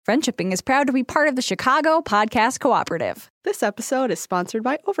Friendshipping is proud to be part of the Chicago Podcast Cooperative. This episode is sponsored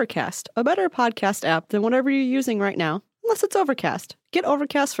by Overcast, a better podcast app than whatever you're using right now, unless it's Overcast. Get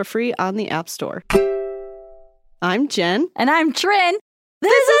Overcast for free on the App Store. I'm Jen. And I'm Trin.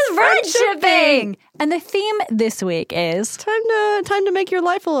 This is Friendshipping! And the theme this week is... Time to make your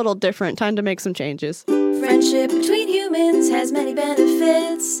life a little different. Time to make some changes. Friendship between humans has many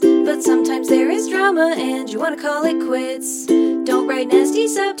benefits, but sometimes there is drama and you want to call it quits. Don't write nasty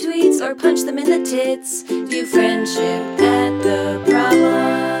subtweets or punch them in the tits. View friendship at the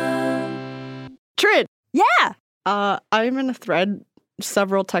problem. Trin! Yeah! I'm in a thread,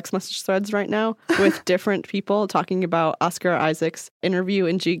 several text message threads right now with different people talking about Oscar Isaac's interview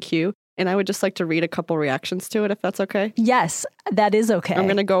in GQ. And I would just like to read a couple reactions to it, if that's okay. Yes, that is okay. I'm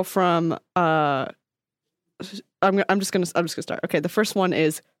gonna go from I'm just gonna start. Okay, the first one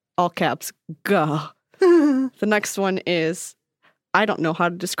is all caps, gah. The next one is I don't know how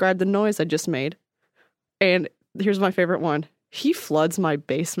to describe the noise I just made. And here's my favorite one. He floods my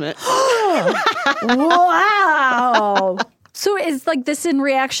basement. Wow. So is like this in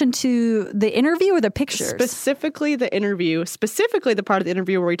reaction to the interview or the pictures? Specifically the interview, specifically the part of the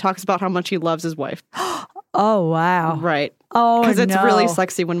interview where he talks about how much he loves his wife. Oh, wow. Right. Oh, because it's really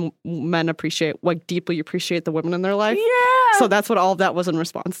sexy when men appreciate, like, deeply appreciate the women in their life. Yeah. So that's what all of that was in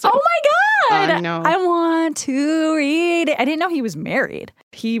response to. Oh, my God. I know. I want to read it. I didn't know he was married.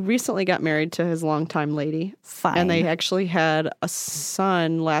 He recently got married to his longtime lady. Fine. And they actually had a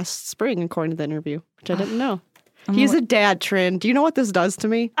son last spring, according to the interview, which I didn't know. He's a dad, Trin. Do you know what this does to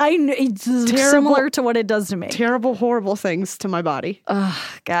me? I know. It's similar to what it does to me. Terrible, horrible things to my body. Oh,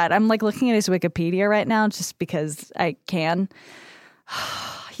 God. I'm like looking at his Wikipedia right now just because I can.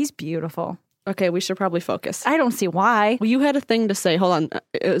 He's beautiful. Okay, we should probably focus. I don't see why. Well, you had a thing to say. Hold on.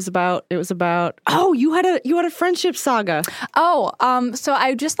 It was about. Oh, you had a friendship saga. Oh, so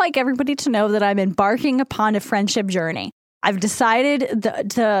I just like everybody to know that I'm embarking upon a friendship journey. I've decided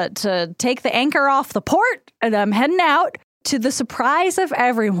to take the anchor off the port, and I'm heading out. To the surprise of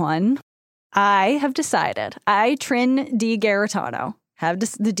everyone, I have decided. I, Trin D. Garitano,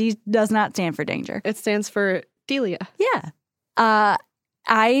 the D does not stand for danger. It stands for Delia. Yeah.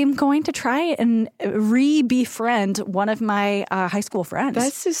 I am going to try and re-befriend one of my high school friends.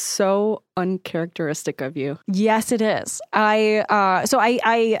 This is so uncharacteristic of you. Yes, it is.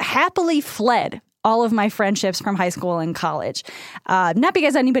 I happily fled all of my friendships from high school and college. Not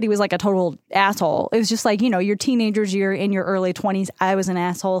because anybody was like a total asshole. It was just like, you're teenagers, you're in your early 20s. I was an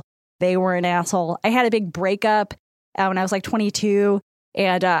asshole. They were an asshole. I had a big breakup when I was like 22.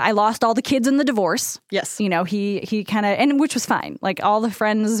 And I lost all the kids in the divorce. Yes. He kind of, and which was fine. Like all the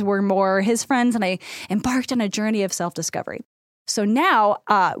friends were more his friends. And I embarked on a journey of self-discovery. So now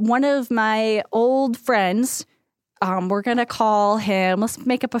one of my old friends, we're going to call him, let's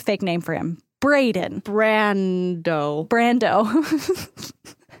make up a fake name for him. Brandon. Brando.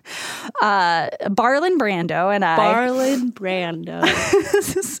 Barlin Brando and I. Barlin Brando.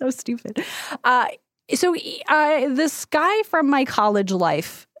 This is so stupid. So this guy from my college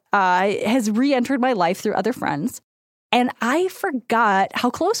life has re-entered my life through other friends, and I forgot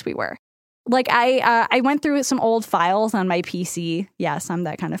how close we were. Like I went through some old files on my PC. Yes, I'm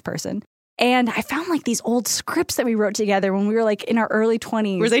that kind of person. And I found like these old scripts that we wrote together when we were like in our early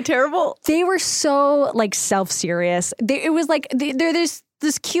 20s. Were they terrible? They were so like self-serious. It was like there's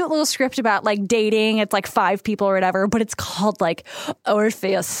this cute little script about like dating. It's like 5 people or whatever, but it's called like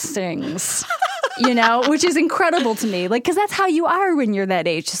Orpheus Sings. Which is incredible to me. Like, because that's how you are when you're that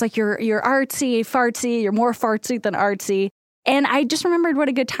age. Just like you're artsy, fartsy. You're more fartsy than artsy. And I just remembered what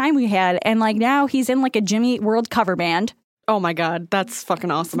a good time we had. And like now he's in like a Jimmy Eat World cover band. Oh my God, that's fucking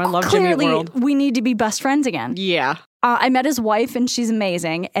awesome. I love Clearly, Jimmy Eat World. We need to be best friends again. Yeah. I met his wife and she's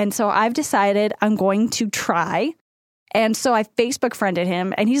amazing. And so I've decided I'm going to try. And so I Facebook friended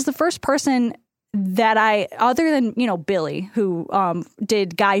him. And he's the first person that other than, Billy, who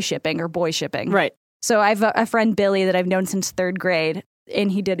did guy shipping or boy shipping. Right. So I have a friend, Billy, that I've known since 3rd grade.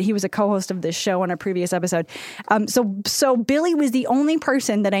 And he was a co-host of this show on a previous episode. So Billy was the only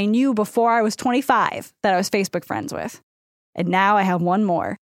person that I knew before I was 25 that I was Facebook friends with. And now I have one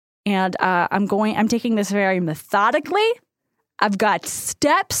more. And I'm taking this very methodically. I've got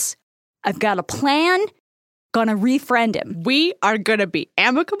steps. I've got a plan. Gonna refriend him. We are gonna be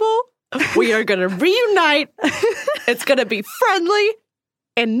amicable. We are gonna reunite. It's gonna be friendly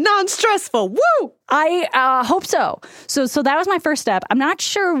and non-stressful. Woo! I hope so. So that was my first step. I'm not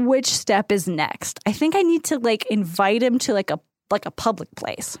sure which step is next. I think I need to like invite him to like a public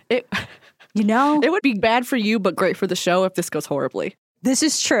place. It would be bad for you, but great for the show if this goes horribly. This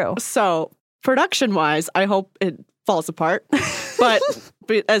is true. So production-wise, I hope it falls apart. But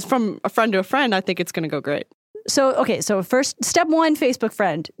But as from a friend to a friend, I think it's going to go great. So, okay, so first, step 1, Facebook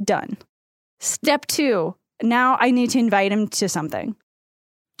friend, done. Step 2, now I need to invite him to something.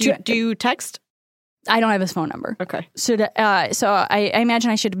 Do you text? I don't have his phone number. Okay. So I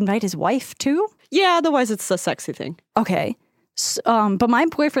imagine I should invite his wife too? Yeah, otherwise it's a sexy thing. Okay. But my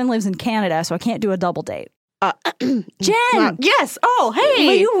boyfriend lives in Canada, so I can't do a double date. Jen! Yes! Oh, hey!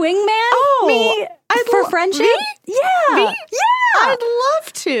 Will you wingman me for friendship? Me? Yeah. Me? Yeah. I'd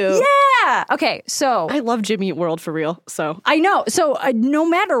love to. Yeah. Okay, so I love Jimmy Eat World for real, so. I know. So no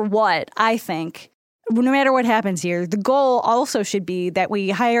matter what, I think, no matter what happens here, the goal also should be that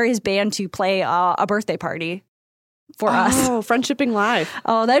we hire his band to play a birthday party for us. Oh, Friendshipping Live.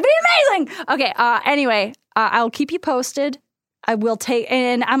 Oh, that'd be amazing. Okay. Anyway, I'll keep you posted. I will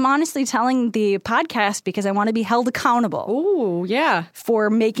and I'm honestly telling the podcast because I want to be held accountable. Oh, yeah.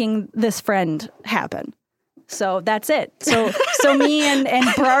 For making this friend happen. So that's it. So me and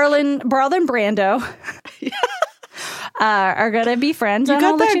Brarlin Brando are gonna be friends. You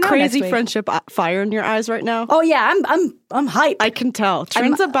got that crazy next friendship fire in your eyes right now. Oh yeah, I'm hyped. I can tell.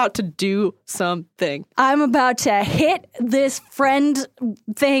 Trent's about to do something. I'm about to hit this friend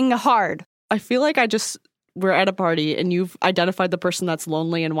thing hard. I feel like we're at a party and you've identified the person that's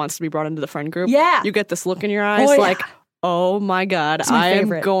lonely and wants to be brought into the friend group. Yeah. You get this look in your eyes oh my God, I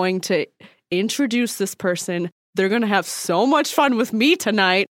am going to introduce this person. They're going to have so much fun with me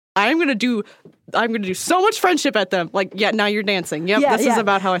tonight. I'm going to do so much friendship at them. Like, yeah, now you're dancing. Yep, this is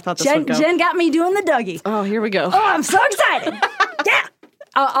about how I thought this would go. Jen got me doing the Dougie. Oh, here we go. Oh, I'm so excited. Yeah.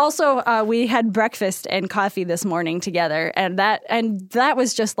 Also, we had breakfast and coffee this morning together, and that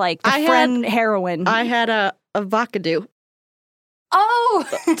was just like the friend heroin. I had a avocado.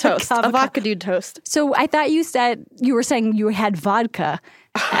 Oh, toast, avocado toast. So I thought you were saying you had vodka,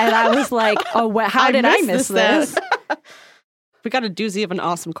 and I was like, oh, how did I miss this? We got a doozy of an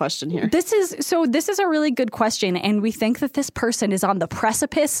awesome question here. This is a really good question, and we think that this person is on the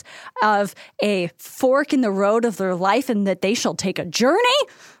precipice of a fork in the road of their life and that they shall take a journey.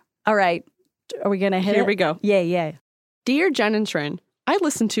 All right. Are we going to hit it? Here we go. Yeah. Dear Jen and Trin, I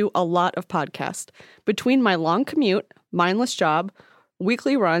listen to a lot of podcasts. Between my long commute, mindless job,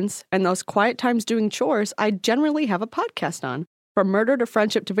 weekly runs, and those quiet times doing chores, I generally have a podcast on. From murder to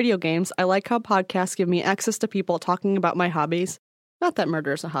friendship to video games, I like how podcasts give me access to people talking about my hobbies. Not that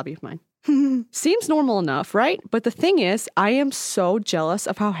murder is a hobby of mine. Seems normal enough, right? But the thing is, I am so jealous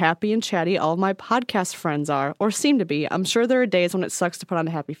of how happy and chatty all of my podcast friends are, or seem to be. I'm sure there are days when it sucks to put on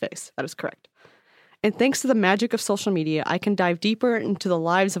a happy face. That is correct. And thanks to the magic of social media, I can dive deeper into the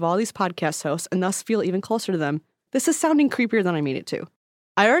lives of all these podcast hosts and thus feel even closer to them. This is sounding creepier than I mean it to.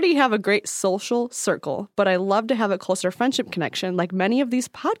 I already have a great social circle, but I love to have a closer friendship connection like many of these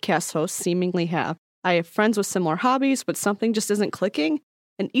podcast hosts seemingly have. I have friends with similar hobbies, but something just isn't clicking.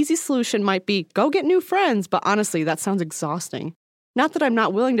 An easy solution might be go get new friends, but honestly, that sounds exhausting. Not that I'm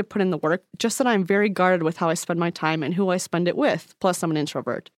not willing to put in the work, just that I'm very guarded with how I spend my time and who I spend it with, plus I'm an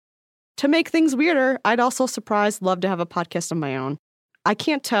introvert. To make things weirder, I'd also love to have a podcast of my own. I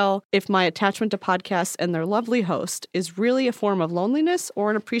can't tell if my attachment to podcasts and their lovely host is really a form of loneliness or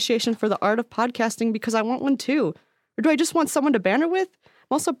an appreciation for the art of podcasting because I want one too. Or do I just want someone to banter with?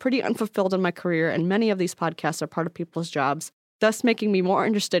 I'm also pretty unfulfilled in my career, and many of these podcasts are part of people's jobs, thus making me more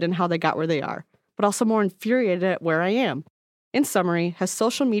interested in how they got where they are, but also more infuriated at where I am. In summary, has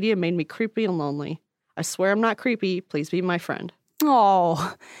social media made me creepy and lonely? I swear I'm not creepy. Please be my friend.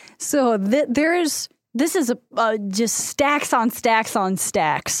 Oh, so this is just stacks on stacks on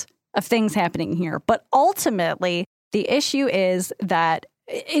stacks of things happening here. But ultimately, the issue is that,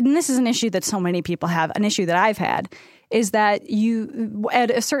 and this is an issue that so many people have, an issue that I've had, is that you, at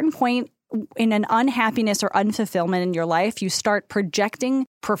a certain point in an unhappiness or unfulfillment in your life, you start projecting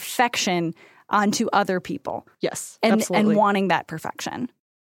perfection onto other people. Yes, absolutely. And wanting that perfection.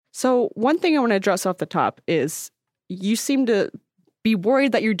 So one thing I want to address off the top is you seem to be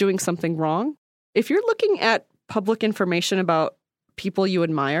worried that you're doing something wrong. If you're looking at public information about people you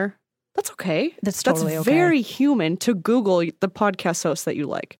admire, that's okay. That's totally okay. Very human to Google the podcast host that you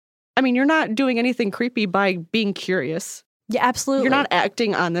like. I mean, you're not doing anything creepy by being curious. Yeah, absolutely. You're not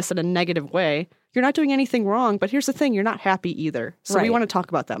acting on this in a negative way. You're not doing anything wrong, but here's the thing, you're not happy either. So we want to talk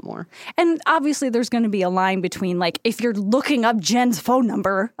about that more. And obviously there's going to be a line between, like, if you're looking up Jen's phone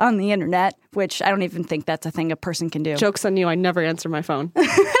number on the internet, which I don't even think that's a thing a person can do. Joke's on you, I never answer my phone.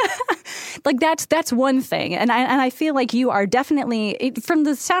 Like that's one thing. And I feel like you are definitely, from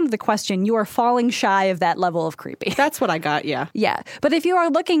the sound of the question, you are falling shy of that level of creepy. That's what I got, yeah. Yeah. But if you are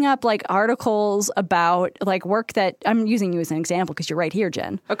looking up like articles about like work that, I'm using you as an example because you're right here,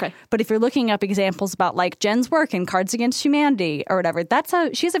 Jen. Okay. But if you're looking up examples about like Jen's work in Cards Against Humanity or whatever,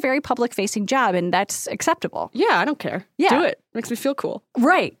 she has a very public facing job and that's acceptable. Yeah, I don't care. Yeah. Do it. Makes me feel cool.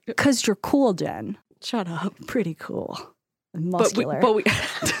 Right. Because you're cool, Jen. Shut up. Pretty cool. And muscular. But we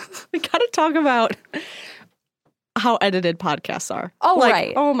we got to talk about how edited podcasts are. Oh, like,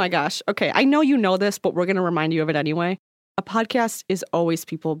 right. Oh my gosh. Okay, I know you know this, but we're going to remind you of it anyway. A podcast is always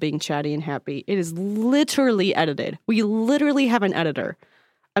people being chatty and happy. It is literally edited. We literally have an editor.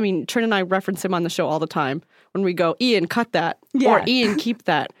 I mean, Trin and I reference him on the show all the time when we go, Ian, cut that. Yeah. Or Ian, keep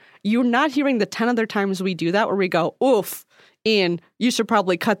that. You're not hearing the 10 other times we do that where we go, oof, Ian, you should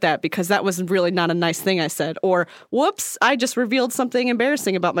probably cut that because that was really not a nice thing I said. Or, whoops, I just revealed something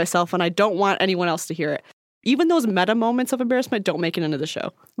embarrassing about myself and I don't want anyone else to hear it. Even those meta moments of embarrassment don't make it into the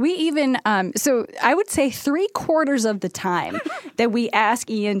show. We even, so I would say 3/4 of the time that we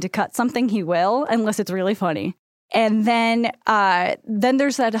ask Ian to cut something, he will, unless it's really funny. And then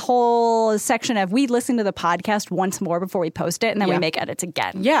there's that whole section of we listen to the podcast once more before we post it, and then we make edits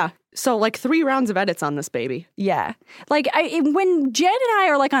again. Yeah. So like 3 rounds of edits on this baby. Yeah. Like when Jen and I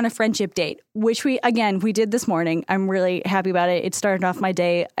are like on a friendship date, which we did this morning. I'm really happy about it. It started off my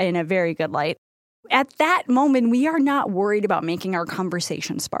day in a very good light. At that moment, we are not worried about making our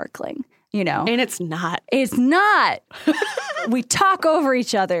conversation sparkling, you know? And it's not. It's not. We talk over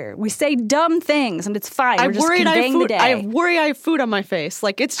each other. We say dumb things, and it's fine. We're just conveying the day. I worry I have food on my face.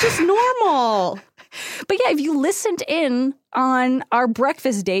 Like, it's just normal. But yeah, if you listened in on our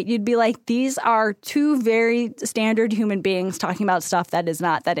breakfast date, you'd be like, these are 2 very standard human beings talking about stuff that is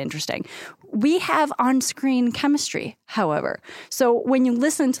not that interesting. We have on-screen chemistry, however. So when you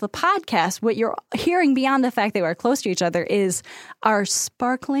listen to the podcast, what you're hearing beyond the fact that we're close to each other is our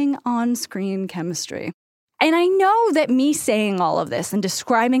sparkling on-screen chemistry. And I know that me saying all of this and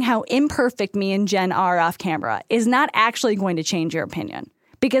describing how imperfect me and Jen are off camera is not actually going to change your opinion.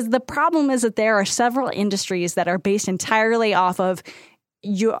 Because the problem is that there are several industries that are based entirely off of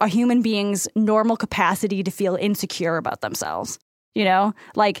a human being's normal capacity to feel insecure about themselves. You know,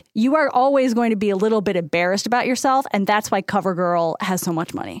 like you are always going to be a little bit embarrassed about yourself. And that's why CoverGirl has so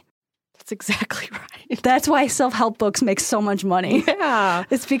much money. That's exactly right. That's why self-help books make so much money. Yeah.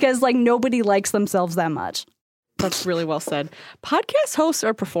 It's because like nobody likes themselves that much. That's really well said. Podcast hosts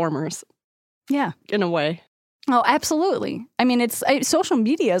are performers. Yeah. In a way. Oh, absolutely. I mean, social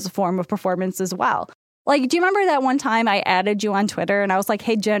media is a form of performance as well. Like, do you remember that one time I added you on Twitter and I was like,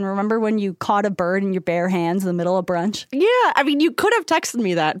 hey, Jen, remember when you caught a bird in your bare hands in the middle of brunch? Yeah. I mean, you could have texted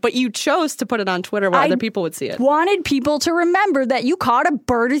me that, but you chose to put it on Twitter where other people would see it. Wanted people to remember that you caught a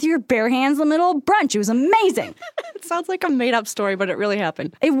bird with your bare hands in the middle of brunch. It was amazing. It sounds like a made up story, but it really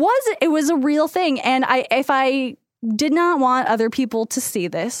happened. It was a real thing. And if I did not want other people to see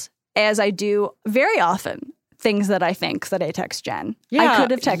this, as I do very often, things that I think that I text Jen. Yeah, I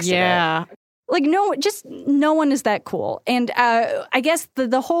could have texted it. Like, no one is that cool. And I guess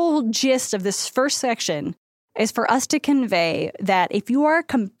the whole gist of this first section is for us to convey that if you are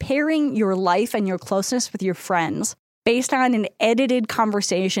comparing your life and your closeness with your friends based on an edited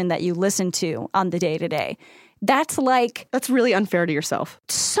conversation that you listen to on the day-to-day, that's really unfair to yourself.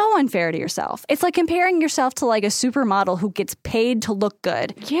 So unfair to yourself. It's like comparing yourself to like a supermodel who gets paid to look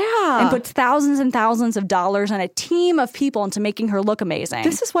good. Yeah. And puts thousands and thousands of dollars on a team of people into making her look amazing.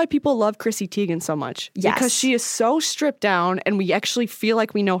 This is why people love Chrissy Teigen so much. Yes. Because she is so stripped down and we actually feel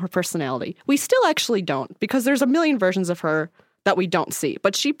like we know her personality. We still actually don't because there's a million versions of her that we don't see.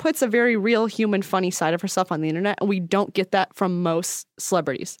 But she puts a very real, human, funny side of herself on the internet, and we don't get that from most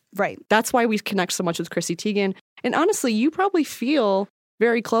celebrities. Right. That's why we connect so much with Chrissy Teigen. And honestly, you probably feel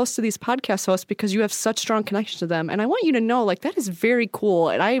very close to these podcast hosts because you have such strong connection to them. And I want you to know, like, that is very cool.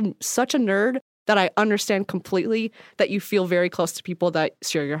 And I am such a nerd that I understand completely that you feel very close to people that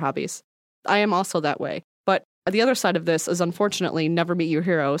share your hobbies. I am also that way. But the other side of this is, unfortunately, never meet your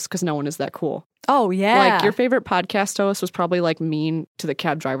heroes because no one is that cool. Oh, yeah. Like, your favorite podcast host was probably, like, mean to the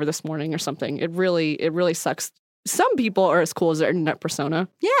cab driver this morning or something. It really sucks. Some people are as cool as their internet persona.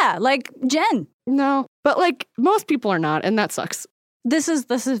 Yeah, like Jen. No, but, like, most people are not, and that sucks. This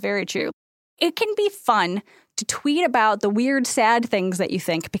is very true. It can be fun to tweet about the weird, sad things that you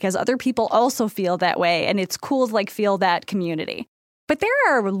think because other people also feel that way, and it's cool to, like, feel that community. But there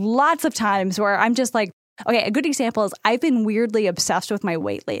are lots of times where I'm just like, okay, a good example is I've been weirdly obsessed with my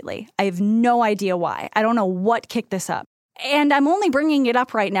weight lately. I have no idea why. I don't know what kicked this up. And I'm only bringing it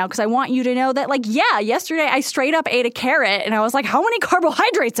up right now because I want you to know that, like, yeah, yesterday I straight up ate a carrot and I was like, how many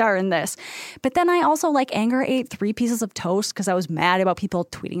carbohydrates are in this? But then I also, like, anger ate 3 pieces of toast because I was mad about people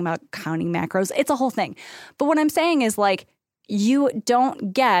tweeting about counting macros. It's a whole thing. But what I'm saying is, like, you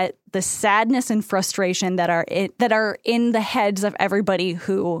don't get the sadness and frustration that are in the heads of everybody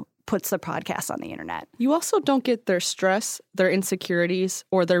who puts the podcast on the internet. You also don't get their stress, their insecurities,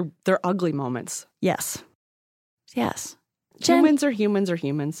 or their ugly moments. Yes. Humans are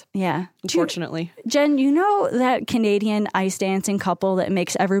humans. Yeah. Unfortunately. Jen, you know that Canadian ice dancing couple that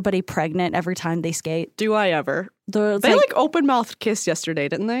makes everybody pregnant every time they skate? Do I ever? They like open-mouthed kissed yesterday,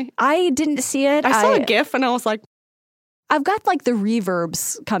 didn't they? I didn't see it. I saw a GIF and I was like, I've got like the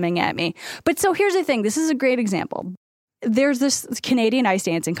reverbs coming at me. But so here's the thing. This is a great example. There's this Canadian ice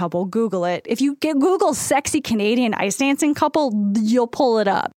dancing couple. Google it. If you Google sexy Canadian ice dancing couple, you'll pull it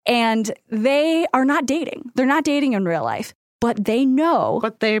up. And they are not dating. They're not dating in real life. But they know.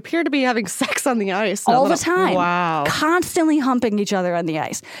 But they appear to be having sex on the ice. All the time. Wow. Constantly humping each other on the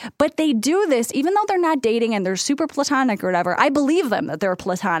ice. But they do this, even though they're not dating and they're super platonic or whatever. I believe them that they're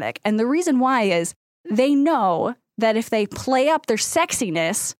platonic. And the reason why is they know that if they play up their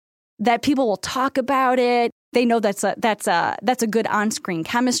sexiness, that people will talk about it. They know that's a good on-screen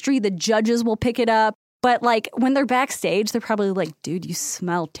chemistry. The judges will pick it up. But like when they're backstage, they're probably like, dude, you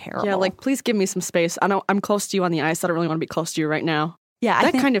smell terrible. Yeah, like please give me some space. I'm close to you on the ice. I don't really want to be close to you right now. Yeah,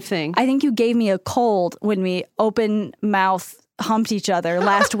 that kind of thing. I think you gave me a cold when we open mouth humped each other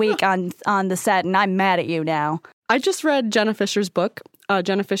last week on the set, and I'm mad at you now. I just read Jenna Fischer's book.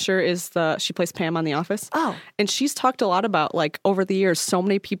 Jenna Fischer she plays Pam on The Office. Oh. And she's talked a lot about, like, over the years, so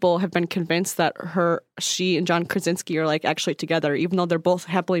many people have been convinced that she and John Krasinski are, like, actually together, even though they're both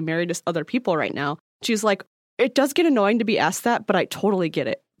happily married to other people right now. She's like, it does get annoying to be asked that, but I totally get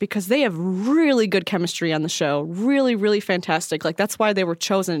it. Because they have really good chemistry on the show. Really, really fantastic. Like, that's why they were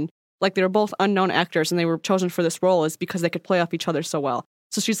chosen. Like, they were both unknown actors, and they were chosen for this role is because they could play off each other so well.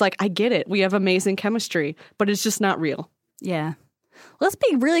 So she's like, I get it. We have amazing chemistry, but it's just not real. Yeah. Let's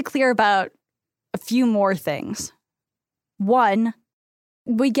be really clear about a few more things. One,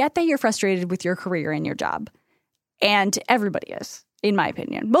 we get that you're frustrated with your career and your job. And everybody is, in my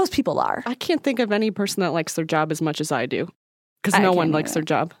opinion. Most people are. I can't think of any person that likes their job as much as I do. Because no one likes their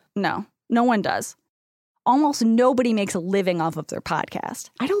job. No one does. Almost nobody makes a living off of their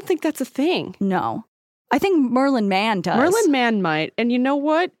podcast. I don't think that's a thing. No. I think Merlin Mann does. Merlin Mann might. And you know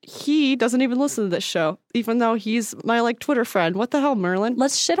what? He doesn't even listen to this show, even though he's my, like, Twitter friend. What the hell, Merlin?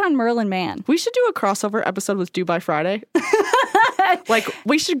 Let's shit on Merlin Mann. We should do a crossover episode with Do by Friday. Like,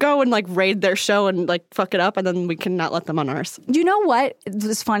 we should go and, like, raid their show and, like, fuck it up, and then we cannot let them on ours. You know what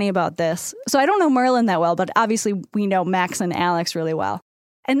is funny about this? So I don't know Merlin that well, but obviously we know Max and Alex really well.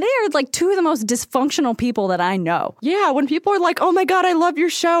 And they are, like, two of the most dysfunctional people that I know. Yeah, when people are like, oh, my God, I love your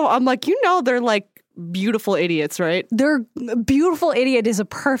show. I'm like, they're, like, beautiful idiots, right? They're beautiful idiot is a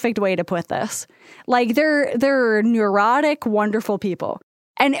perfect way to put this. Like they're neurotic, wonderful people.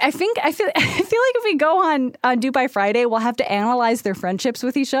 And I feel like if we go on Do by Friday, we'll have to analyze their friendships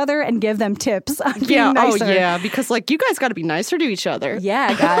with each other and give them tips on being nicer. Oh yeah, because like you guys got to be nicer to each other.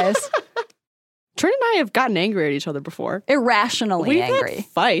 Yeah, guys. Trent and I have gotten angry at each other before. Irrationally angry. We've had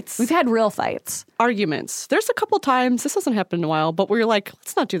fights. We've had real fights. Arguments. There's a couple times, this hasn't happened in a while, but we're like,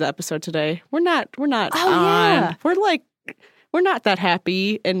 let's not do the episode today. We're not on. Yeah. We're not that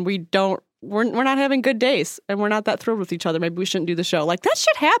happy and we're not having good days and we're not that thrilled with each other. Maybe we shouldn't do the show. Like that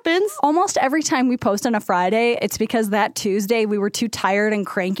shit happens. Almost every time we post on a Friday, it's because that Tuesday we were too tired and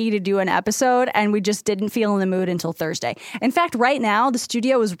cranky to do an episode and we just didn't feel in the mood until Thursday. In fact, right now the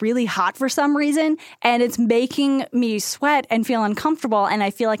studio is really hot for some reason and it's making me sweat and feel uncomfortable and I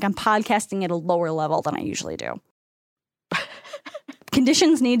feel like I'm podcasting at a lower level than I usually do.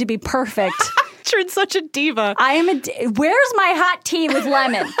 Conditions need to be perfect. You're such a diva. I am where's my hot tea with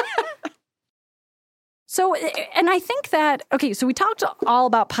lemon? So, and I think that, okay, so we talked all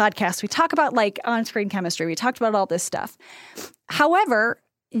about podcasts. We talk about like on-screen chemistry. We talked about all this stuff. However,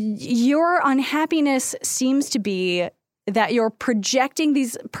 your unhappiness seems to be that you're projecting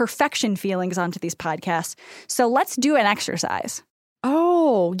these perfection feelings onto these podcasts. So let's do an exercise.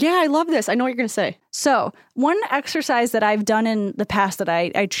 Oh, yeah, I love this. I know what you're going to say. So one exercise that I've done in the past that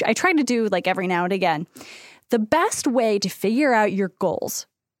I try to do like every now and again, the best way to figure out your goals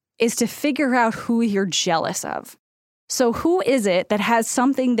is to figure out who you're jealous of. So who is it that has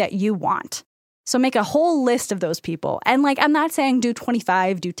something that you want? So make a whole list of those people. And like, I'm not saying do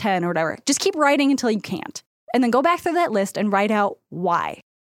 25, do 10 or whatever. Just keep writing until you can't. And then go back through that list and write out why.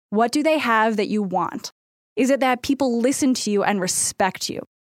 What do they have that you want? Is it that people listen to you and respect you?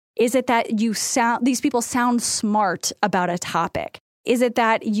 Is it that these people sound smart about a topic? Is it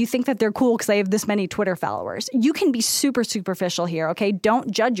that you think that they're cool because they have this many Twitter followers? You can be super superficial here, okay?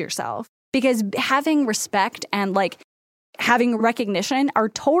 Don't judge yourself, because having respect and like having recognition are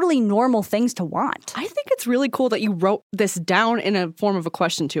totally normal things to want. I think it's really cool that you wrote this down in a form of a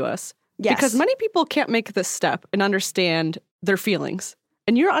question to us. Yes. Because many people can't make this step and understand their feelings.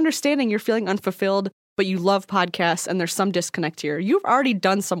 And you're understanding you're feeling unfulfilled, but you love podcasts and there's some disconnect here. You've already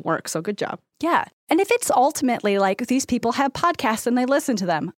done some work, so good job. Yeah. And if it's ultimately like these people have podcasts and they listen to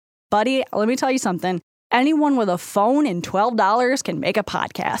them, buddy, let me tell you something. Anyone with a phone and $12 can make a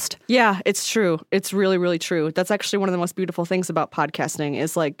podcast. Yeah, it's true. It's really, really true. That's actually one of the most beautiful things about podcasting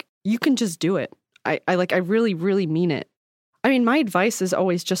is like, you can just do it. I really, really mean it. I mean, my advice is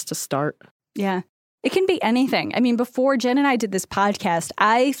always just to start. Yeah. It can be anything. I mean, before Jen and I did this podcast,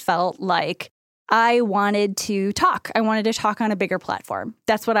 I felt like I wanted to talk. I wanted to talk on a bigger platform.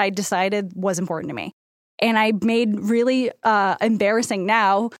 That's what I decided was important to me. And I made really embarrassing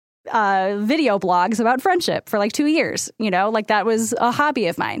now video blogs about friendship for like 2 years. You know, like that was a hobby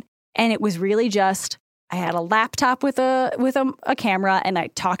of mine. And it was really just, I had a laptop with a camera and I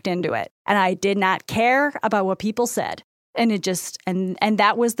talked into it. And I did not care about what people said. And it just, and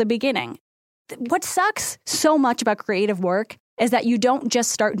that was the beginning. What sucks so much about creative work is that you don't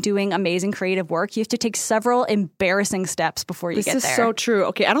just start doing amazing creative work. You have to take several embarrassing steps before you get there. This is so true.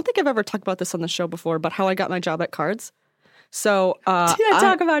 Okay, I don't think I've ever talked about this on the show before, but how I got my job at Cards. So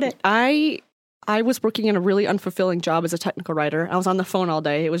talk about it. I was working in a really unfulfilling job as a technical writer. I was on the phone all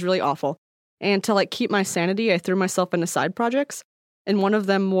day. It was really awful. And to like keep my sanity, I threw myself into side projects. And one of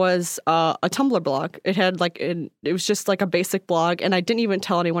them was a Tumblr blog. It had like it was just like a basic blog, and I didn't even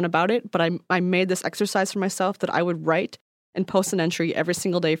tell anyone about it. But I made this exercise for myself that I would write and post an entry every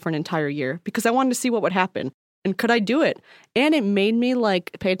single day for an entire year because I wanted to see what would happen. And could I do it? And it made me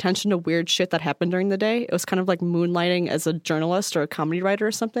like pay attention to weird shit that happened during the day. It was kind of like moonlighting as a journalist or a comedy writer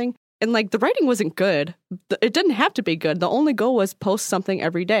or something. And like the writing wasn't good. It didn't have to be good. The only goal was post something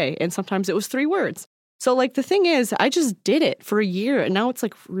every day. And sometimes it was 3 words. So like the thing is, I just did it for a year. And now it's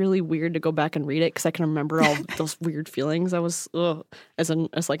like really weird to go back and read it because I can remember all those weird feelings I was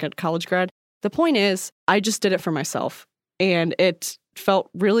as like a college grad. The point is, I just did it for myself. And it felt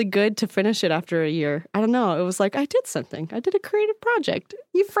really good to finish it after a year. I don't know. It was like, I did something. I did a creative project.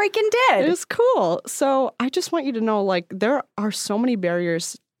 You freaking did. It was cool. So I just want you to know, like, there are so many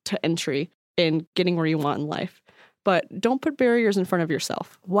barriers to entry in getting where you want in life. But don't put barriers in front of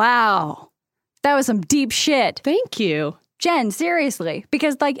yourself. Wow. That was some deep shit. Thank you. Jen, seriously.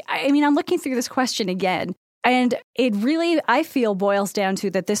 Because, like, I mean, I'm looking through this question again. And it really, I feel, boils down to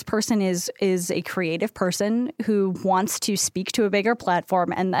that this person is a creative person who wants to speak to a bigger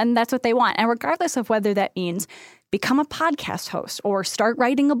platform, and that's what they want. And regardless of whether that means become a podcast host or start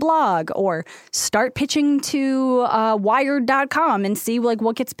writing a blog or start pitching to Wired.com and see like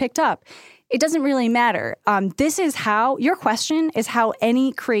what gets picked up, it doesn't really matter. This is how, your question is how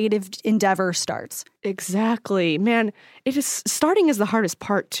any creative endeavor starts. Exactly. Man, starting is the hardest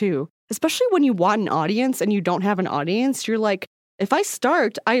part too. Especially when you want an audience and you don't have an audience, you're like, if I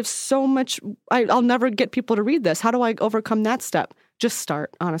start, I have so much, I'll never get people to read this. How do I overcome that step? Just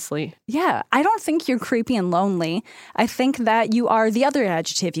start, honestly. Yeah, I don't think you're creepy and lonely. I think that you are the other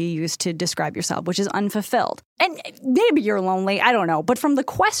adjective you use to describe yourself, which is unfulfilled. And maybe you're lonely, I don't know. But from the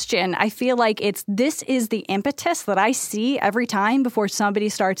question, I feel like this is the impetus that I see every time before somebody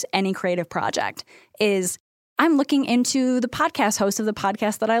starts any creative project is, I'm looking into the podcast host of the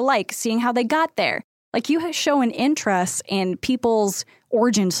podcast that I like, seeing how they got there. Like you show an interest in people's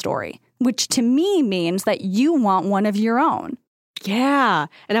origin story, which to me means that you want one of your own. Yeah.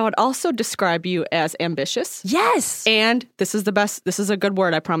 And I would also describe you as ambitious. Yes. And this is a good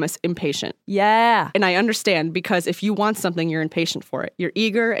word, I promise, impatient. Yeah. And I understand because if you want something, you're impatient for it. You're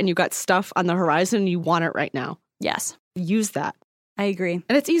eager and you got stuff on the horizon and you want it right now. Yes. Use that. I agree.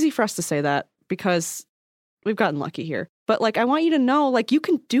 And it's easy for us to say that because we've gotten lucky here. But like, I want you to know, like, you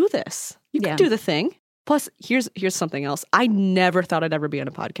can do this. You can do the thing. Plus, here's something else. I never thought I'd ever be on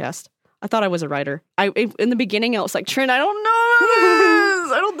a podcast. I thought I was a writer. In the beginning, I was like, Trin, I don't know.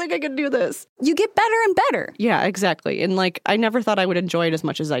 I don't think I can do this. You get better and better. Yeah, exactly. And like, I never thought I would enjoy it as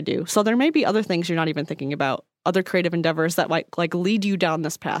much as I do. So there may be other things you're not even thinking about, other creative endeavors that might like lead you down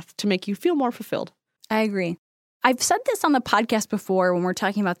this path to make you feel more fulfilled. I agree. I've said this on the podcast before when we're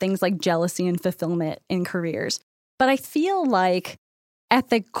talking about things like jealousy and fulfillment in careers. But I feel like at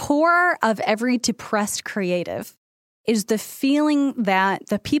the core of every depressed creative is the feeling that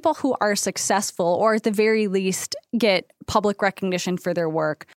the people who are successful, or at the very least get public recognition for their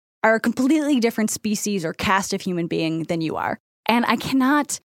work, are a completely different species or caste of human being than you are. And I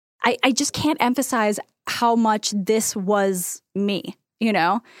cannot I just can't emphasize how much this was me, you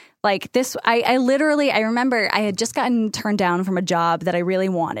know? Like this, I literally, I remember I had just gotten turned down from a job that I really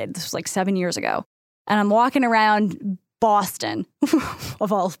wanted. This was like 7 years ago. And I'm walking around Boston,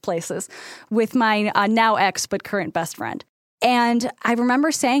 of all places, with my now ex, but current best friend. And I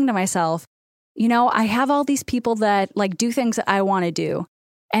remember saying to myself, you know, I have all these people that like do things that I want to do.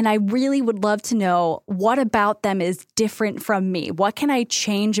 And I really would love to know what about them is different from me. What can I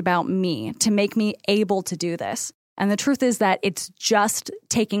change about me to make me able to do this? And the truth is that it's just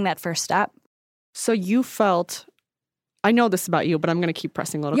taking that first step. So you felt, I know this about you, but I'm going to keep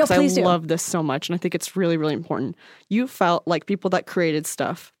pressing a little Yo, because please I do. love this so much. And I think it's really, really important. You felt like people that created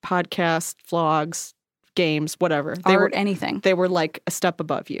stuff, podcasts, vlogs, games, whatever. Art, anything. They were like a step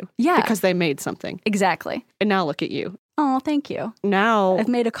above you. Yeah. Because they made something. Exactly. And now look at you. Oh, thank you. Now I've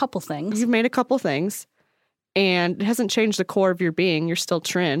made a couple things. you've made a couple things and it hasn't changed the core of your being. You're still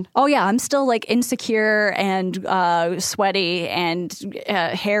Trin. Oh, yeah. I'm still like insecure and sweaty and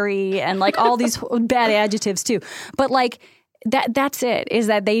hairy and like all these bad adjectives too. But like that's it, is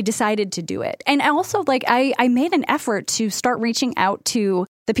that they decided to do it. And also like I made an effort to start reaching out to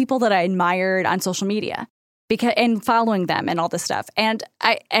the people that I admired on social media and following them and all this stuff. And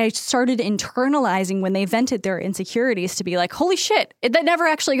I started internalizing when they vented their insecurities to be like, holy shit, that never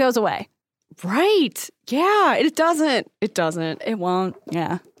actually goes away. Right. Yeah, it doesn't. It doesn't. It won't.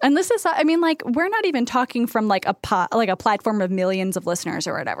 Yeah. And this is, I mean, like, we're not even talking from like a platform of millions of listeners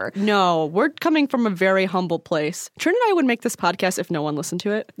or whatever. No, we're coming from a very humble place. Trin and I would make this podcast if no one listened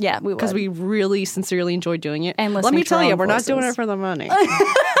to it. Yeah, we would. Because we really sincerely enjoy doing it. And let listening me to tell our you, own we're not doing voices. it for the money.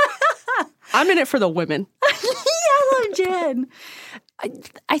 I'm in it for the women. I love Jen.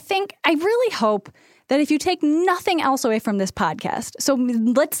 I think, I really hope that if you take nothing else away from this podcast, so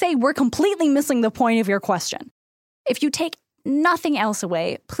let's say we're completely missing the point of your question. If you take nothing else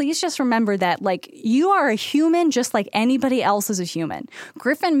away, please just remember that, like, you are a human just like anybody else is a human.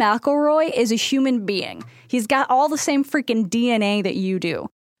 Griffin McElroy is a human being. He's got all the same freaking DNA that you do.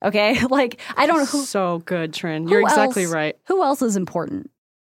 Okay? Like, I don't know who. So good, Trin. You're exactly else- right. Who else is important?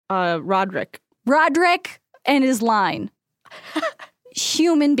 Roderick. Roderick and his line.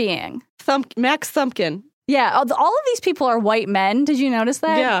 Human being. Max Thumpkin. Yeah, all of these people are white men. Did you notice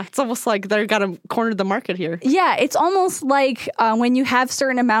that? Yeah, it's almost like they've got a cornered the market here. Yeah, it's almost like when you have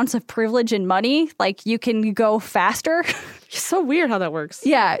certain amounts of privilege and money, like you can go faster. It's so weird how that works.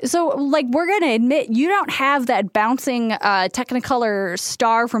 Yeah, so like we're going to admit you don't have that bouncing Technicolor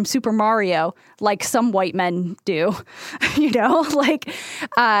star from Super Mario like some white men do. You know, like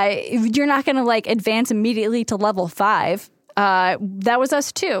you're not going to like advance immediately to level 5. That was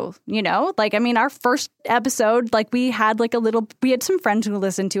us too, you know, like, I mean, our first episode, like we had some friends who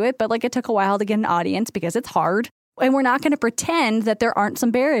listened to it, but like it took a while to get an audience because it's hard. And we're not going to pretend that there aren't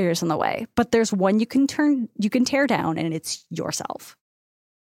some barriers in the way, but there's one you can tear down, and it's yourself.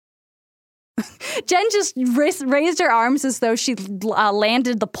 Jen just raised her arms as though she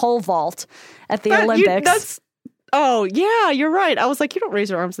landed the pole vault at the Olympics. Oh, yeah, you're right. I was like, you don't raise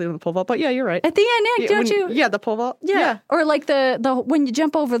your arms in the pole vault, but yeah, you're right. At the end, yeah, don't you? Yeah, the pole vault. Yeah. Or like the when you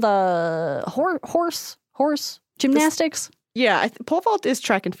jump over the horse gymnastics. Yeah, pole vault is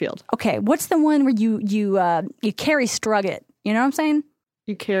track and field. Okay, what's the one where you carry strug it? You know what I'm saying?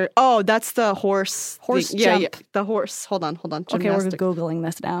 You carry. Oh, that's the horse. Horse Yeah, jump. the horse. Hold on. Okay, we're Gymnastic. Googling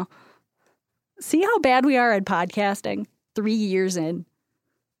this now. See how bad we are at podcasting 3 years in.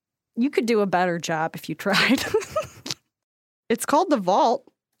 You could do a better job if you tried. It's called the vault.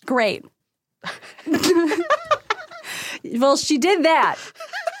 Great. Well, she did that.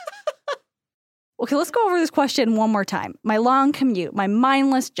 Okay, let's go over this question one more time. My long commute, my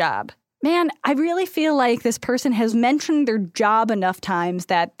mindless job. Man, I really feel like this person has mentioned their job enough times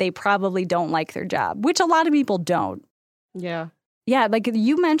that they probably don't like their job, which a lot of people don't. Yeah. Yeah, like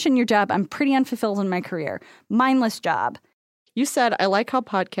you mentioned your job. I'm pretty unfulfilled in my career. Mindless job. You said, I like how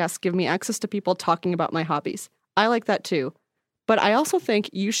podcasts give me access to people talking about my hobbies. I like that too. But I also think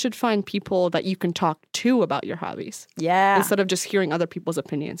you should find people that you can talk to about your hobbies Yeah. instead of just hearing other people's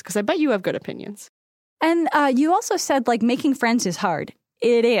opinions, because I bet you have good opinions. And you also said, like, making friends is hard.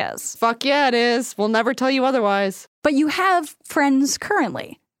 It is. Fuck yeah, it is. We'll never tell you otherwise. But you have friends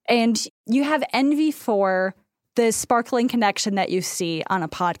currently, and you have envy for the sparkling connection that you see on a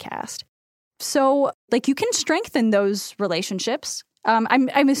podcast. So, like, you can strengthen those relationships. I'm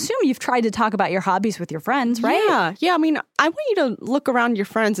assuming you've tried to talk about your hobbies with your friends, right? Yeah. I mean, I want you to look around your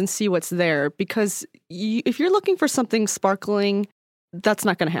friends and see what's there, because if you're looking for something sparkling, that's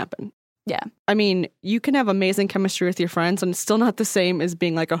not going to happen. Yeah. I mean, you can have amazing chemistry with your friends, and it's still not the same as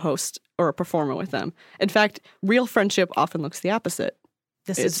being like a host or a performer with them. In fact, real friendship often looks the opposite.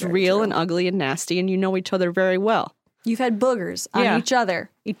 This is It's very real true. and ugly and nasty, and you know each other very well. You've had boogers on Yeah. each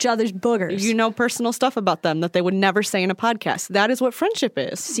other's boogers. You know personal stuff about them that they would never say in a podcast. That is what friendship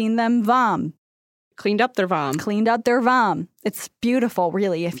is. Seen them vom, Cleaned up their vom. cleaned out their vom. It's beautiful,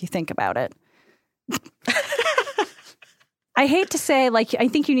 really, if you think about it. I hate to say, like, I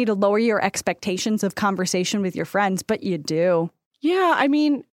think you need to lower your expectations of conversation with your friends, but you do. Yeah, I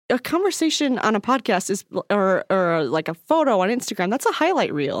mean, a conversation on a podcast is, or like a photo on Instagram, that's a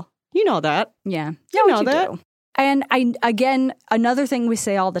highlight reel. You know that. Yeah. You know that. do. And again, another thing we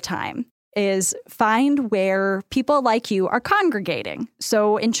say all the time is find where people like you are congregating.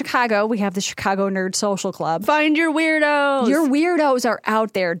 So in Chicago, we have the Chicago Nerd Social Club. Find your weirdos. Your weirdos are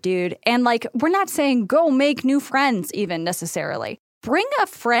out there, dude. And like, we're not saying go make new friends even necessarily. Bring a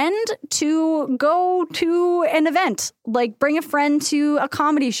friend to go to an event. Like, bring a friend to a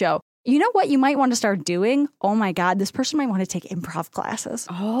comedy show. You know what you might want to start doing? Oh my God, this person might want to take improv classes.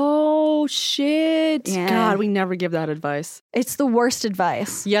 Oh, shit. Yeah. God, we never give that advice. It's the worst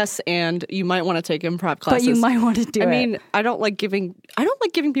advice. Yes, and you might want to take improv classes. But you might want to do it. I mean, I don't like giving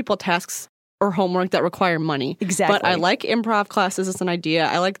people tasks or homework that require money. Exactly. But I like improv classes as an idea.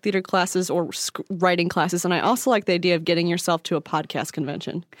 I like theater classes or writing classes. And I also like the idea of getting yourself to a podcast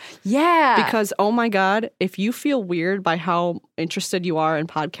convention. yeah. Because, oh my God, if you feel weird by how interested you are in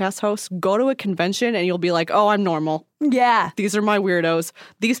podcast hosts, go to a convention and you'll be like, oh, I'm normal. Yeah. These are my weirdos.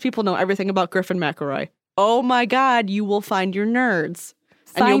 These people know everything about Griffin McElroy. Oh my God, you will find your nerds.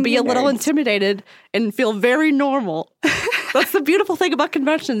 And you'll Find be your a little nerds. intimidated and feel very normal. That's the beautiful thing about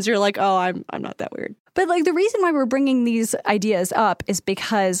conventions. You're like, oh, I'm not that weird. But like the reason why we're bringing these ideas up is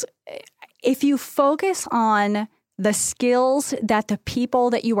because if you focus on the skills that the people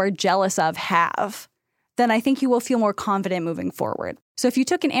that you are jealous of have, then I think you will feel more confident moving forward. So if you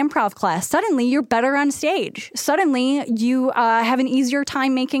took an improv class, suddenly you're better on stage. Suddenly you have an easier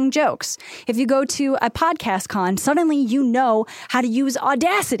time making jokes. If you go to a podcast con, suddenly you know how to use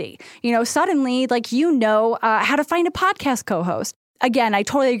Audacity. You know, suddenly like you know how to find a podcast co-host. Again, I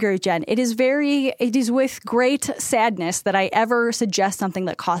totally agree with Jen. It is with great sadness that I ever suggest something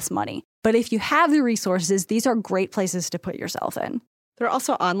that costs money. But if you have the resources, these are great places to put yourself in. There are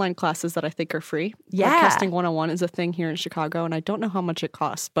also online classes that I think are free. Yeah. Podcasting 101 is a thing here in Chicago, and I don't know how much it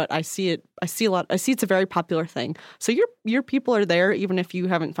costs, but I see it. I see it's a very popular thing. So your people are there, even if you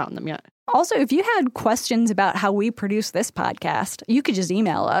haven't found them yet. Also, if you had questions about how we produce this podcast, you could just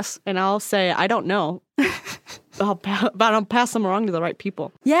email us. And I'll say, I don't know. But I'll pass them along to the right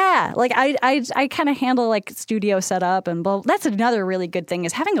people. Yeah, like I kind of handle like studio setup and blah. That's another really good thing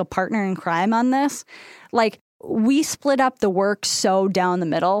is having a partner in crime on this. Like we split up the work so down the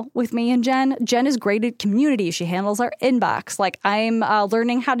middle with me and Jen. Jen is great at community. She handles our inbox. Like I'm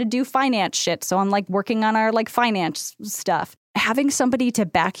learning how to do finance shit. So I'm like working on our like finance stuff. Having somebody to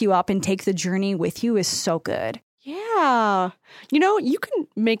back you up and take the journey with you is so good. Yeah. You know, you can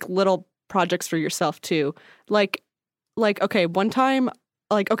make little projects for yourself too. Like, okay, one time,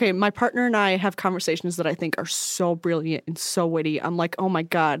 okay, my partner and I have conversations that I think are so brilliant and so witty. I'm like, oh my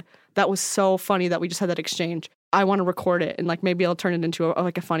God, that was so funny that we just had that exchange. I want to record it and like maybe I'll turn it into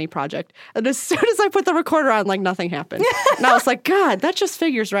a funny project. And as soon as I put the recorder on, like nothing happened. And I was like, God, that just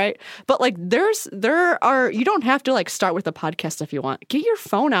figures, right? But like you don't have to like start with a podcast if you want. Get your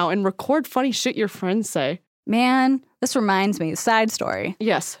phone out and record funny shit your friends say. Man, this reminds me, side story.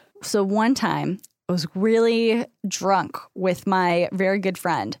 Yes. So one time I was really drunk with my very good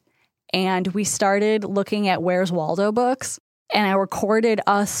friend and we started looking at Where's Waldo books and I recorded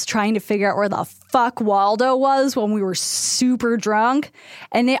us trying to figure out where the fuck Waldo was when we were super drunk.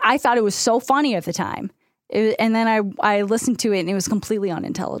 And I thought it was so funny at the time. And then I listened to it and it was completely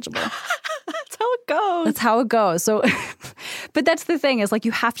unintelligible. That's how it goes. That's how it goes. So, but that's the thing is like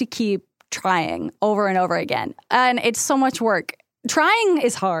you have to keep trying over and over again. And it's so much work. Trying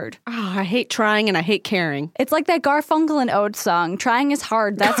is hard. Oh, I hate trying and I hate caring. It's like that Garfunkel and Oates song. Trying is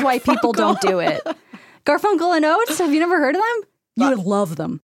hard. That's why people don't do it. Garfunkel and Oates, have you never heard of them? You would love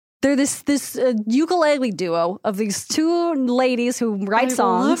them. They're this ukulele duo of these two ladies who write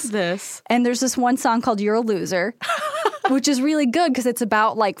songs. I love this. And there's this one song called You're a Loser, which is really good because it's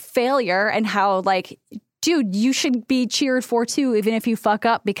about like failure and how like, dude, you should be cheered for too, even if you fuck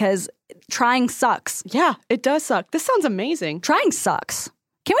up because trying sucks. Yeah, it does suck. This sounds amazing. Trying sucks.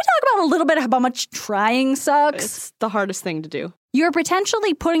 Can we talk about a little bit about how much trying sucks? It's the hardest thing to do. You're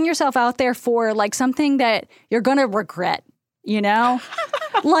potentially putting yourself out there for like something that you're going to regret, you know?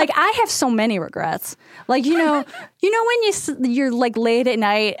 Like I have so many regrets. Like, you know when you're like late at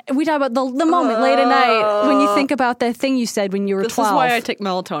night, we talk about the moment late at night when you think about the thing you said when you were 12. This is why I take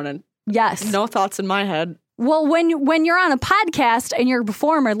melatonin. Yes. No thoughts in my head. Well, when you're on a podcast and you're a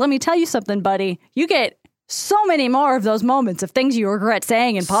performer, let me tell you something, buddy. You get so many more of those moments of things you regret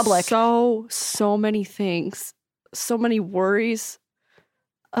saying in public. So many things. So many worries.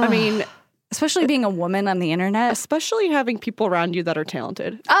 I mean, especially being a woman on the internet. Especially having people around you that are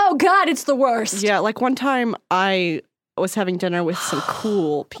talented. Oh, God, it's the worst. Yeah, like one time I was having dinner with some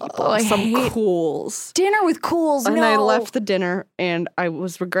cool people. I hate cools. Dinner with cools, And no. I left the dinner and I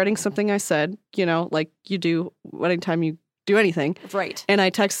was regretting something I said, you know, like you do anytime you do anything. Right. And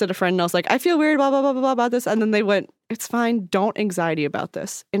I texted a friend and I was like, I feel weird, blah, blah, blah, blah, blah about this. And then they went, it's fine. Don't anxiety about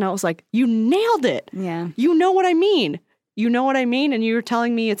this. And I was like, you nailed it. Yeah. You know what I mean. You know what I mean. And you're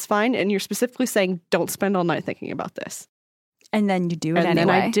telling me it's fine. And you're specifically saying, don't spend all night thinking about this. And then you do it and anyway. And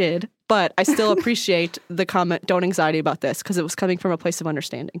then I did. But I still appreciate the comment, don't anxiety about this, because it was coming from a place of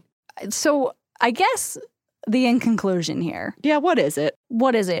understanding. So I guess the in conclusion here. Yeah, what is it?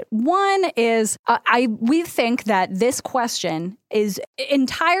 What is it? One is we think that this question is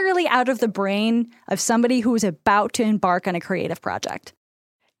entirely out of the brain of somebody who is about to embark on a creative project.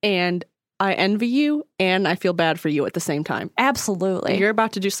 And I envy you and I feel bad for you at the same time. Absolutely. You're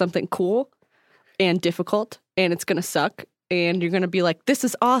about to do something cool and difficult and it's going to suck. And you're going to be like, this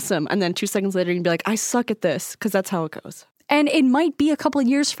is awesome. And then 2 seconds later, you're going to be like, I suck at this, because that's how it goes. And it might be a couple of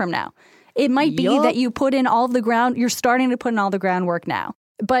years from now. It might be that you put in all the ground, you're starting to put in all the groundwork now.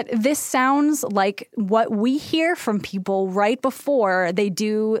 But this sounds like what we hear from people right before they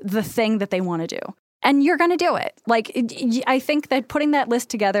do the thing that they want to do. And you're going to do it. Like, I think that putting that list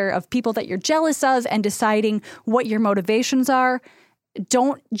together of people that you're jealous of and deciding what your motivations are,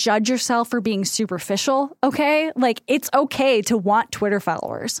 don't judge yourself for being superficial, okay? Like, it's okay to want Twitter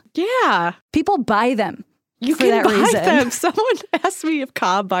followers. Yeah. People buy them. You for can that buy reason. them. Someone asked me if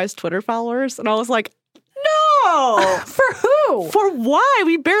Cobb buys Twitter followers, and I was like, no. For who? For why?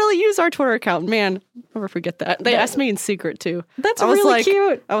 We barely use our Twitter account. Man, I'll never forget that. They asked me in secret, too. That's I was really like,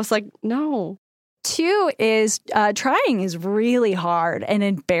 cute. I was like, no. 2 is trying is really hard and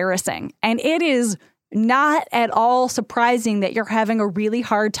embarrassing. And it is not at all surprising that you're having a really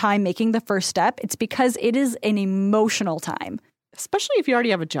hard time making the first step. It's because it is an emotional time. Especially if you already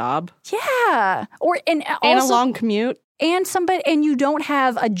have a job. Yeah. And a long commute. And you don't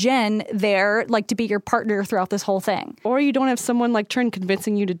have a Jen there, like, to be your partner throughout this whole thing. Or you don't have someone like Trin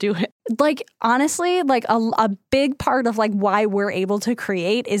convincing you to do it. Like, honestly, like a big part of like why we're able to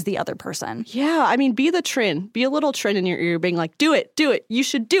create is the other person. Yeah, I mean, be the Trin. Be a little Trin in your ear being like, do it. You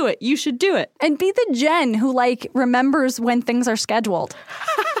should do it. You should do it. And be the Jen who like remembers when things are scheduled.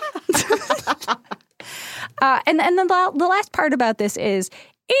 And then the last part about this is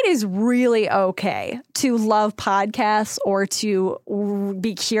it is really okay to love podcasts or to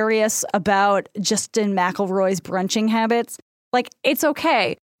be curious about Justin McElroy's brunching habits. Like, it's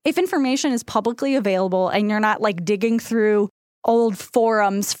okay. If information is publicly available and you're not like digging through old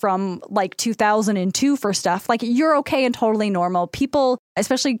forums from like 2002 for stuff, like, you're okay and totally normal. People,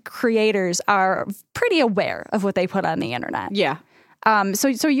 especially creators, are pretty aware of what they put on the internet. Yeah.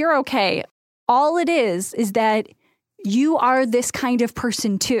 So you're okay. All it is that you are this kind of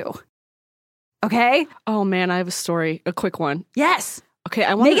person too. Okay? Oh man, I have a story, a quick one. Yes. Okay,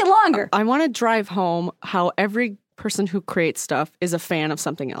 I want Make it longer. I want to drive home how every person who creates stuff is a fan of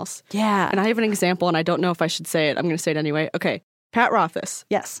something else. Yeah. And I have an example, and I don't know if I should say it. I'm going to say it anyway. Okay, Pat Rothfuss.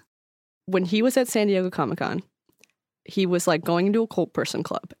 Yes. When he was at San Diego Comic-Con, he was like going into a cult person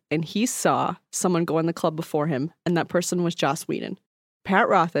club, and he saw someone go in the club before him, and that person was Joss Whedon. Pat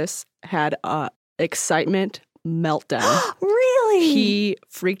Rothfuss had a excitement meltdown. Really? He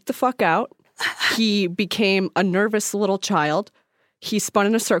freaked the fuck out. He became a nervous little child. He spun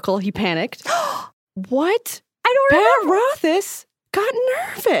in a circle. He panicked. What? I don't remember. Pat Rothfuss got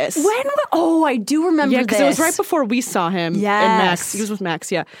nervous. When? Oh, I do remember Yeah, this. because it was right before we saw him. Yes. And Max. He was with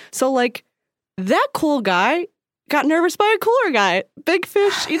Max, yeah. So, like, that cool guy got nervous by a cooler guy. Big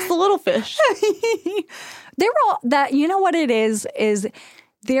fish eats the little fish. There will, that, you know what it is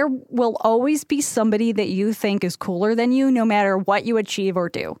there will always be somebody that you think is cooler than you, no matter what you achieve or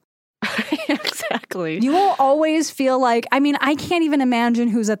do. Exactly. You will always feel like, I mean, I can't even imagine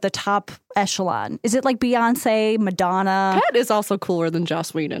who's at the top echelon. Is it like Beyonce, Madonna? Pat is also cooler than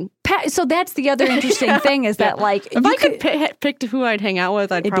Joss Whedon. Pat, so that's the other interesting thing is that, like, if I could pick who I'd hang out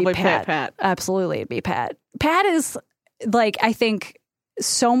with, I'd probably pick Pat. Absolutely, it'd be Pat. Pat is, like, I think,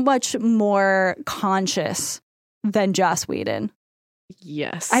 so much more conscious than Joss Whedon.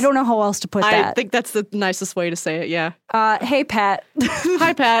 Yes. I don't know how else to put that. I think that's the nicest way to say it, yeah. Hey, Pat.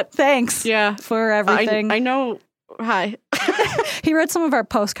 Hi, Pat. Thanks Yeah. for everything. I know. Hi. He wrote some of our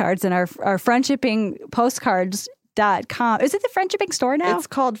postcards, and our friendshipping postcards friendshippingstore.com. Is it the Friendshipping Store now? It's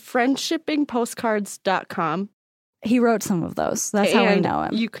called friendshippingpostcards.com. He wrote some of those. That's how we know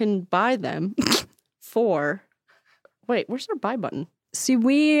him. You can buy them for... Wait, where's our buy button? See,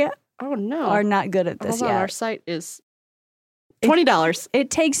 we Oh, no. are not good at this Hold on, yet. our site is $20.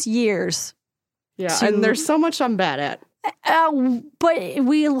 It takes years. Yeah, to- and there's so much I'm bad at. But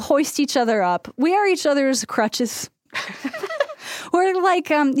we hoist each other up. We are each other's crutches. We're like,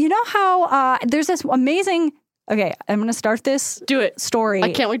 you know how there's this amazing... Okay, I'm going to start this Do it. story.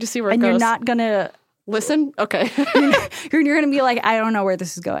 I can't wait to see where it And goes. you're not going to... Listen? Okay. You're going to be like, I don't know where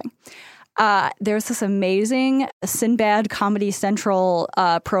this is going. There's this amazing Sinbad Comedy Central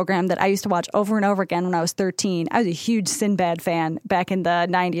program that I used to watch over and over again when I was 13. I was a huge Sinbad fan back in the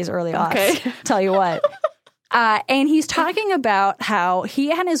 90s, early aughts. Okay. Tell you what. And he's talking about how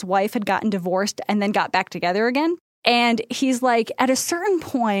he and his wife had gotten divorced and then got back together again. And he's like, at a certain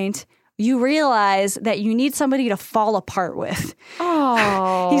point, you realize that you need somebody to fall apart with.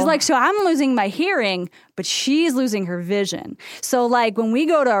 Oh. He's like, so I'm losing my hearing, but she's losing her vision. So like when we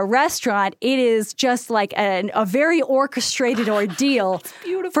go to a restaurant, it is just like a very orchestrated ordeal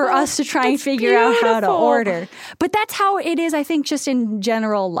for us to try and figure out how to order. But that's how it is, I think, just in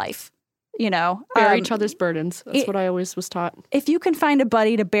general life. You know, Bear each other's burdens. That's what I always was taught. if you can find a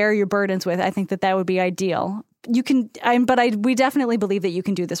buddy to bear your burdens with, I think that would be ideal. You can, we definitely believe that you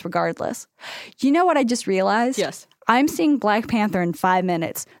can do this regardless. You know what I just realized? Yes. I'm seeing Black Panther in 5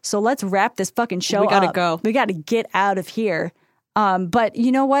 minutes. So let's wrap this fucking show up. We gotta go. We got to get out of here. But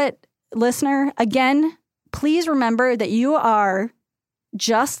you know what, listener? Again, please remember that you are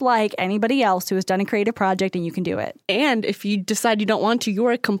just like anybody else who has done a creative project and you can do it. And if you decide you don't want to,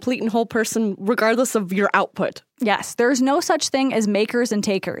 you're a complete and whole person regardless of your output. Yes, there's no such thing as makers and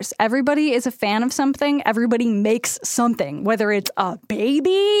takers. Everybody is a fan of something. Everybody makes something, whether it's a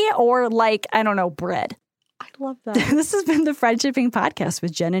baby or like, I don't know, bread. I love that. This has been the Friendshipping Podcast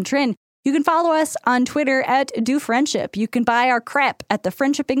with Jen and Trin. You can follow us on Twitter at DoFriendship. You can buy our crap at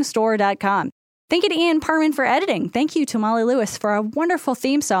thefriendshippingstore.com. Thank you to Ian Parman for editing. Thank you to Molly Lewis for a wonderful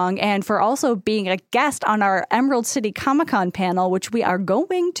theme song and for also being a guest on our Emerald City Comic-Con panel, which we are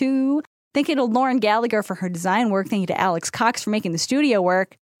going to. Thank you to Lauren Gallagher for her design work. Thank you to Alex Cox for making the studio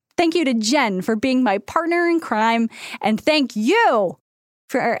work. Thank you to Jen for being my partner in crime. And thank you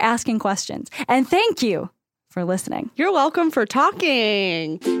for asking questions. And thank you for listening. You're welcome for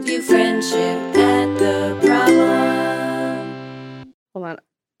talking. View friendship at the problem. Hold on.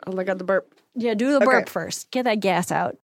 Oh, I got the burp. Yeah, do the burp first. Get that gas out.